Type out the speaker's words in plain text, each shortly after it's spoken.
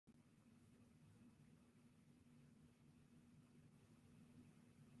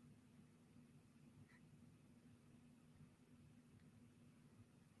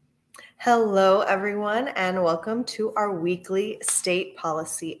Hello, everyone, and welcome to our weekly state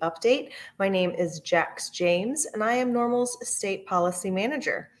policy update. My name is Jax James, and I am NORML's state policy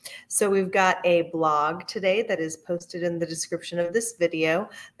manager. So we've got a blog today that is posted in the description of this video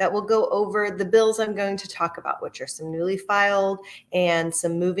that will go over the bills I'm going to talk about, which are some newly filed and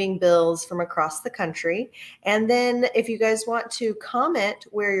some moving bills from across the country. And then if you guys want to comment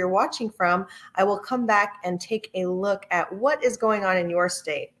where you're watching from, I will come back and take a look at what is going on in your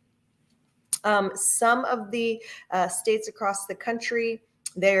state. Some of the states across the country,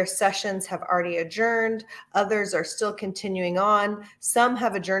 their sessions have already adjourned. Others are still continuing on. Some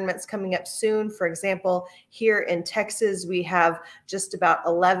have adjournments coming up soon. For example, here in Texas, we have just about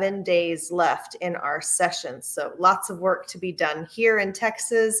 11 days left in our session. So lots of work to be done here in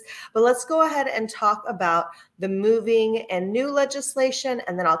Texas. But let's go ahead and talk about the moving and new legislation,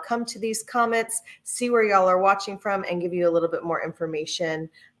 and then I'll come to these comments, see where y'all are watching from, and give you a little bit more information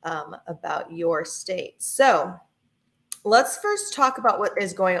about your state. So let's first talk about what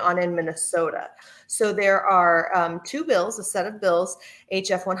is going on in Minnesota. So there are two bills, a set of bills,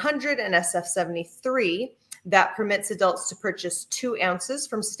 HF 100 and SF 73, that permits adults to purchase 2 ounces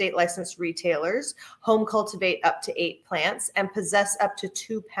from state licensed retailers, home cultivate up to 8 plants, and possess up to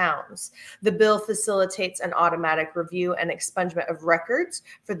 2 pounds. The bill facilitates an automatic review and expungement of records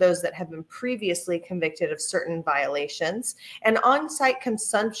for those that have been previously convicted of certain violations, and on-site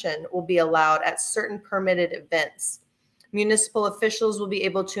consumption will be allowed at certain permitted events. Municipal officials will be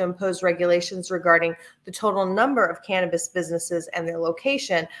able to impose regulations regarding the total number of cannabis businesses and their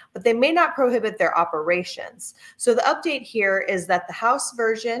location, but they may not prohibit their operations. So the update here is that the House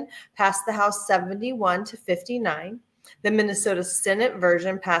version passed the House 71 to 59. The Minnesota Senate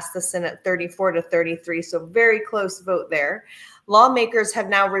version passed the Senate 34 to 33, so very close vote there. Lawmakers have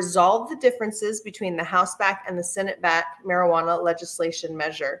now resolved the differences between the House-backed and the Senate-backed marijuana legislation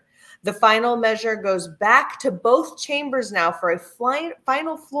measure. The final measure goes back to both chambers now for a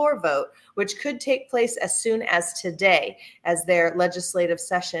final floor vote, which could take place as soon as today, as their legislative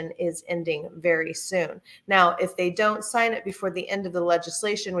session is ending very soon. Now, if they don't sign it before the end of the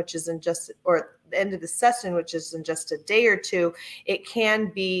legislation, which is the end of the session, which is in just a day or two, it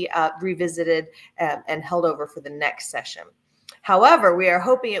can be revisited and held over for the next session. However, we are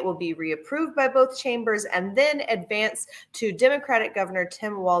hoping it will be reapproved by both chambers and then advance to Democratic Governor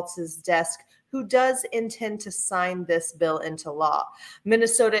Tim Walz's desk, who does intend to sign this bill into law.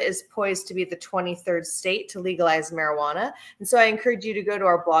 Minnesota is poised to be the 23rd state to legalize marijuana. And so I encourage you to go to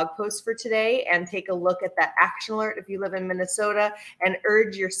our blog post for today and take a look at that action alert if you live in Minnesota, and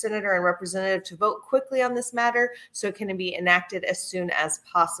urge your senator and representative to vote quickly on this matter so it can be enacted as soon as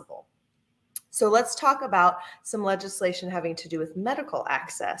possible. So let's talk about some legislation having to do with medical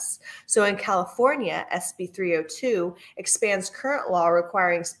access. So in California, SB 302 expands current law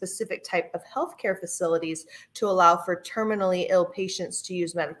requiring specific type of healthcare facilities to allow for terminally ill patients to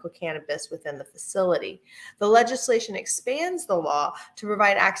use medical cannabis within the facility. The legislation expands the law to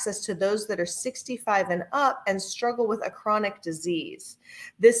provide access to those that are 65 and up and struggle with a chronic disease.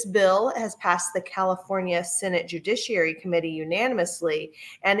 This bill has passed the California Senate Judiciary Committee unanimously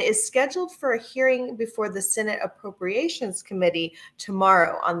and is scheduled for a hearing before the Senate Appropriations Committee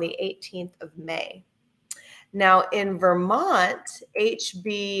tomorrow on the 18th of May. Now, in Vermont,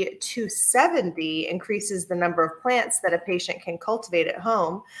 HB 270 increases the number of plants that a patient can cultivate at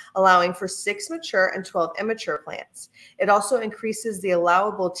home, allowing for 6 mature and 12 immature plants. It also increases the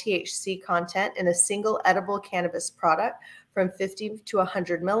allowable THC content in a single edible cannabis product from 50 to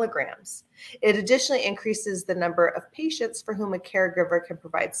 100 milligrams. It additionally increases the number of patients for whom a caregiver can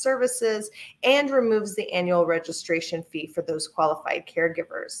provide services and removes the annual registration fee for those qualified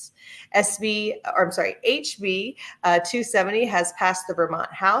caregivers. HB 270 has passed the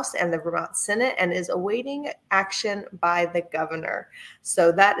Vermont House and the Vermont Senate and is awaiting action by the governor.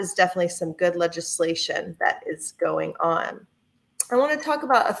 So that is definitely some good legislation that is going on. I want to talk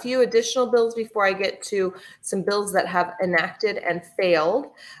about a few additional bills before I get to some bills that have enacted and failed.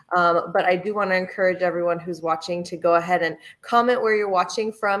 But I do want to encourage everyone who's watching to go ahead and comment where you're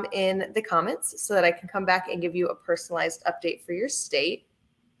watching from in the comments so that I can come back and give you a personalized update for your state.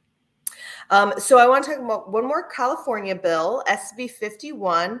 So I want to talk about one more California bill. SB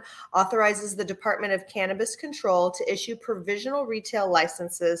 51 authorizes the Department of Cannabis Control to issue provisional retail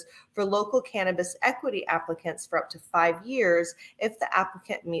licenses for local cannabis equity applicants for up to 5 years if the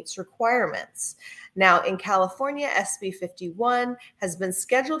applicant meets requirements. Now, in California, SB 51 has been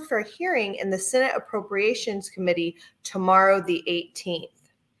scheduled for a hearing in the Senate Appropriations Committee tomorrow, the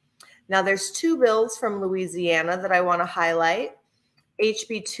 18th. Now, there's 2 bills from Louisiana that I want to highlight.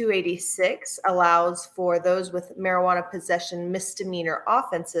 HB 286 allows for those with marijuana possession misdemeanor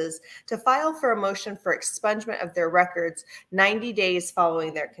offenses to file for a motion for expungement of their records 90 days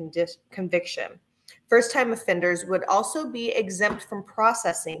following their conviction. First-time offenders would also be exempt from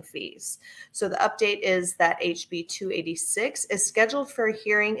processing fees. So the update is that HB 286 is scheduled for a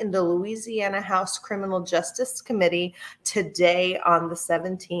hearing in the Louisiana House Criminal Justice Committee today on the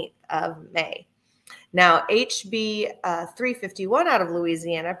 17th of May. Now, HB 351 out of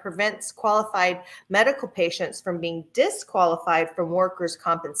Louisiana prevents qualified medical patients from being disqualified from workers'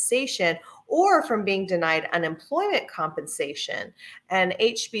 compensation or from being denied unemployment compensation. And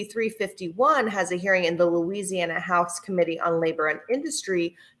HB 351 has a hearing in the Louisiana House Committee on Labor and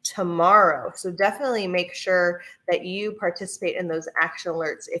Industry tomorrow. So definitely make sure that you participate in those action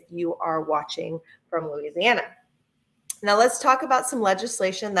alerts if you are watching from Louisiana. Now let's talk about some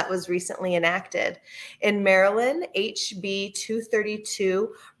legislation that was recently enacted. In Maryland, HB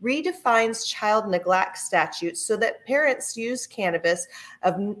 232 redefines child neglect statutes so that parents' use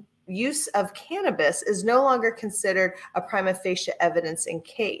of cannabis is no longer considered a prima facie evidence in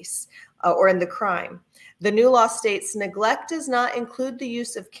case or in the crime. The new law states neglect does not include the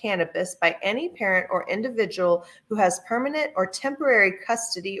use of cannabis by any parent or individual who has permanent or temporary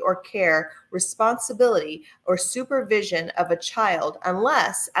custody or care, responsibility, or supervision of a child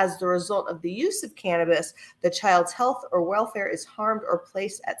unless, as the result of the use of cannabis, the child's health or welfare is harmed or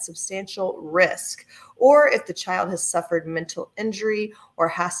placed at substantial risk, or if the child has suffered mental injury or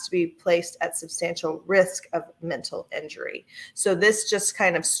has to be placed at substantial risk of mental injury. So this just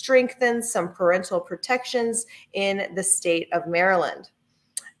kind of strengthens some parental protections in the state of Maryland.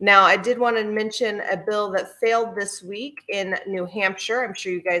 Now, I did want to mention a bill that failed this week in New Hampshire. I'm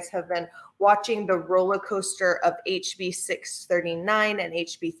sure you guys have been watching the roller coaster of HB 639 and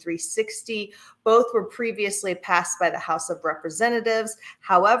HB 360. Both were previously passed by the House of Representatives.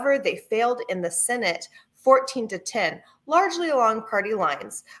 However, they failed in the Senate 14-10, largely along party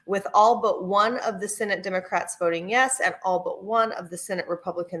lines, with all but one of the Senate Democrats voting yes and all but one of the Senate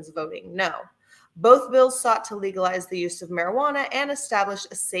Republicans voting no. Both bills sought to legalize the use of marijuana and establish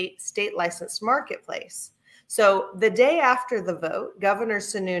a state licensed marketplace. So the day after the vote, Governor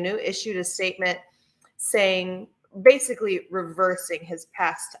Sununu issued a statement saying, basically reversing his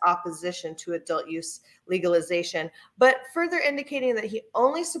past opposition to adult use legalization, but further indicating that he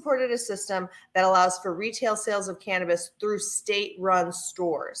only supported a system that allows for retail sales of cannabis through state-run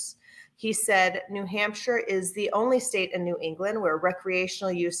stores. He said, New Hampshire is the only state in New England where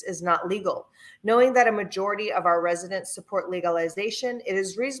recreational use is not legal. Knowing that a majority of our residents support legalization, it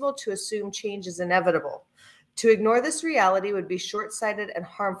is reasonable to assume change is inevitable. To ignore this reality would be short-sighted and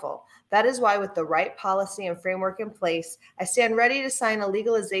harmful. That is why, with the right policy and framework in place, I stand ready to sign a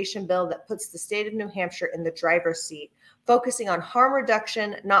legalization bill that puts the state of New Hampshire in the driver's seat, focusing on harm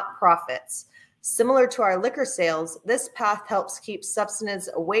reduction, not profits. Similar to our liquor sales, this path helps keep substance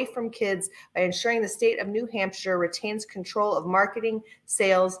away from kids by ensuring the state of New Hampshire retains control of marketing,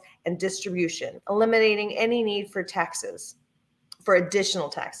 sales, and distribution, eliminating any need for additional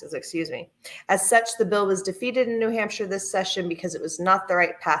taxes, As such, the bill was defeated in New Hampshire this session because it was not the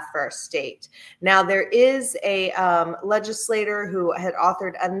right path for our state. Now, there is a legislator who had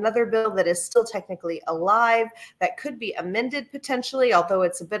authored another bill that is still technically alive that could be amended potentially, although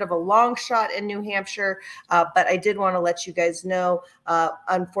it's a bit of a long shot in New Hampshire. But I did want to let you guys know,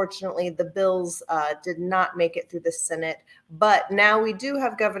 unfortunately, the bills did not make it through the Senate. But now we do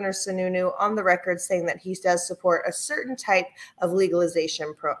have Governor Sununu on the record saying that he does support a certain type of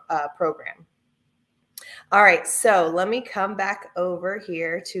legalization program. All right, so let me come back over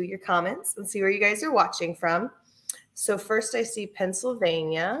here to your comments and see where you guys are watching from. So first I see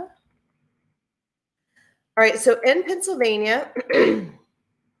Pennsylvania. All right, so in Pennsylvania,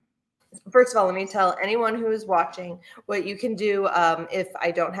 first of all, let me tell anyone who is watching what you can do if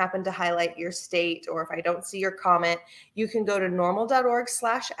I don't happen to highlight your state or if I don't see your comment. You can go to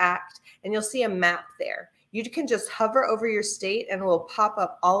norml.org/act and you'll see a map there. You can just hover over your state and it will pop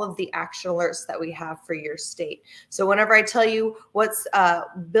up all of the action alerts that we have for your state. So whenever I tell you what's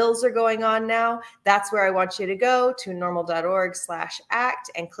bills are going on now, that's where I want you to go to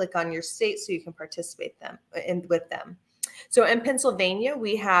norml.org/act and click on your state so you can participate with them. So in Pennsylvania,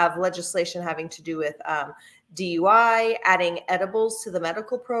 we have legislation having to do with DUI, adding edibles to the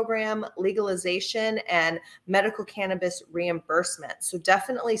medical program, legalization, and medical cannabis reimbursement. So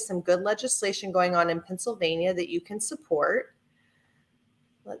definitely some good legislation going on in Pennsylvania that you can support.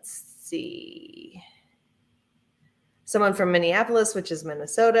 Let's see. Someone from Minneapolis, which is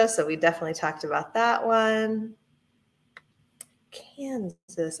Minnesota. So we definitely talked about that one.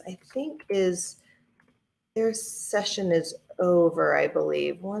 Kansas, I think, is Their session is over, I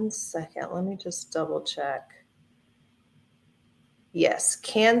believe. One second. Let me just double check. Yes,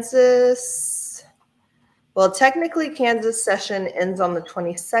 Kansas. Well, technically, Kansas session ends on the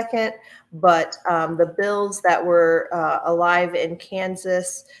 22nd, but the bills that were alive in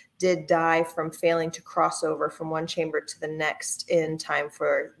Kansas did die from failing to cross over from one chamber to the next in time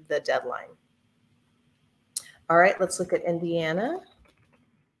for the deadline. All right, let's look at Indiana.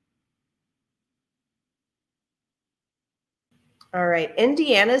 All right,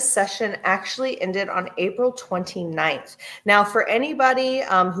 Indiana's session actually ended on April 29th. Now, for anybody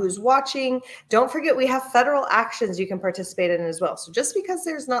who's watching, don't forget we have federal actions you can participate in as well. So just because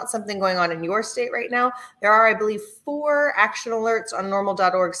there's not something going on in your state right now, there are, I believe, 4 action alerts on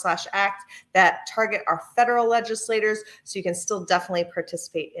norml.org/act that target our federal legislators. So you can still definitely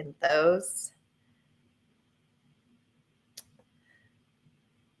participate in those.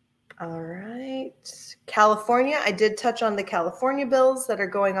 All right. California, I did touch on the California bills that are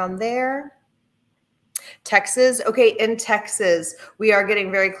going on there. Texas, okay, in Texas, we are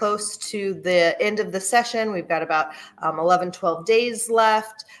getting very close to the end of the session. We've got about 11, 12 days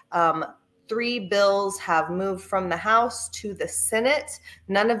left. 3 bills have moved from the House to the Senate.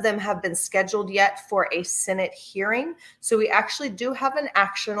 None of them have been scheduled yet for a Senate hearing. So we actually do have an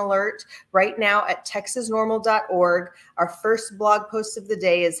action alert right now at texasnormal.org. Our first blog post of the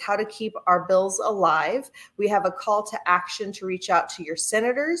day is how to keep our bills alive. We have a call to action to reach out to your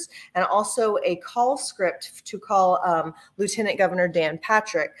senators and also a call script to call Lieutenant Governor Dan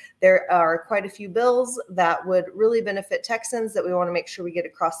Patrick. There are quite a few bills that would really benefit Texans that we want to make sure we get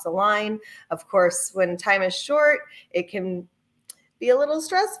across the line. Of course, when time is short, it can be a little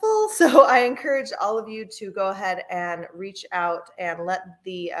stressful. So I encourage all of you to go ahead and reach out and let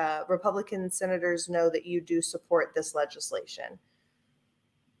the Republican senators know that you do support this legislation.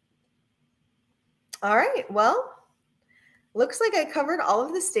 All right, well, looks like I covered all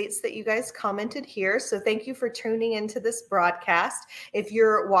of the states that you guys commented here. So thank you for tuning into this broadcast. If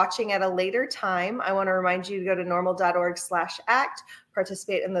you're watching at a later time, I want to remind you to go to norml.org/act,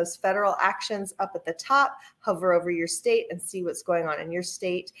 participate in those federal actions up at the top, hover over your state and see what's going on in your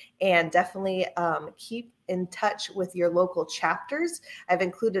state, and definitely keep in touch with your local chapters. I've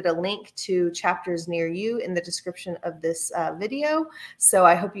included a link to chapters near you in the description of this video. So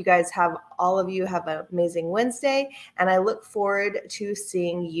I hope you guys all of you have an amazing Wednesday, and I look forward to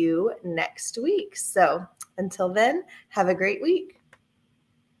seeing you next week. So until then, have a great week.